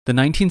The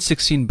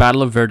 1916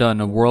 Battle of Verdun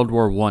of World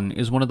War I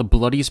is one of the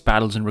bloodiest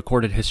battles in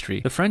recorded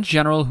history. The French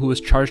general who was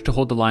charged to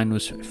hold the line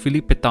was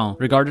Philippe Petain,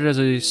 regarded as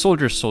a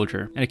soldier's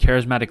soldier and a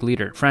charismatic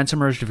leader. France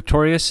emerged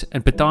victorious,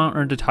 and Petain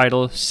earned the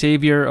title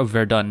Savior of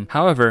Verdun.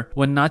 However,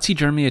 when Nazi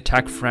Germany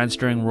attacked France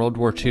during World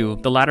War II,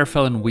 the latter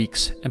fell in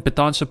weeks, and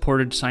Petain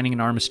supported signing an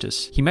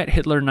armistice. He met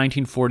Hitler in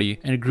 1940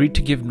 and agreed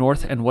to give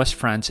North and West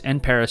France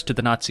and Paris to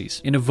the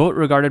Nazis. In a vote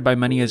regarded by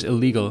many as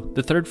illegal,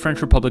 the Third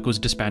French Republic was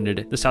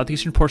disbanded. The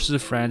southeastern portions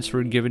of France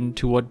were given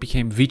to what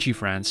became Vichy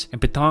France, and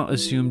Petain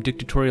assumed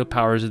dictatorial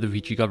powers of the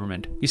Vichy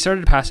government. He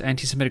started to pass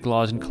anti-Semitic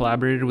laws and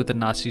collaborated with the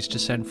Nazis to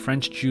send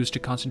French Jews to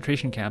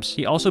concentration camps.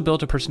 He also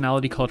built a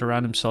personality cult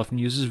around himself and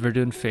uses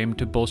Verdun fame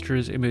to bolster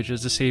his image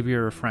as the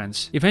savior of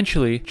France.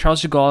 Eventually,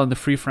 Charles de Gaulle and the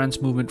Free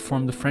France movement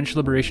formed the French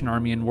Liberation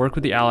Army and worked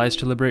with the Allies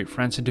to liberate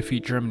France and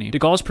defeat Germany. De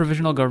Gaulle's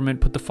provisional government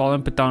put the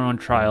fallen Petain on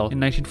trial in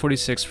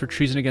 1946 for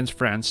treason against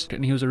France,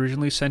 and he was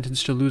originally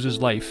sentenced to lose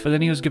his life, but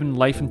then he was given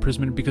life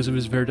imprisonment because of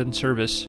his Verdun service.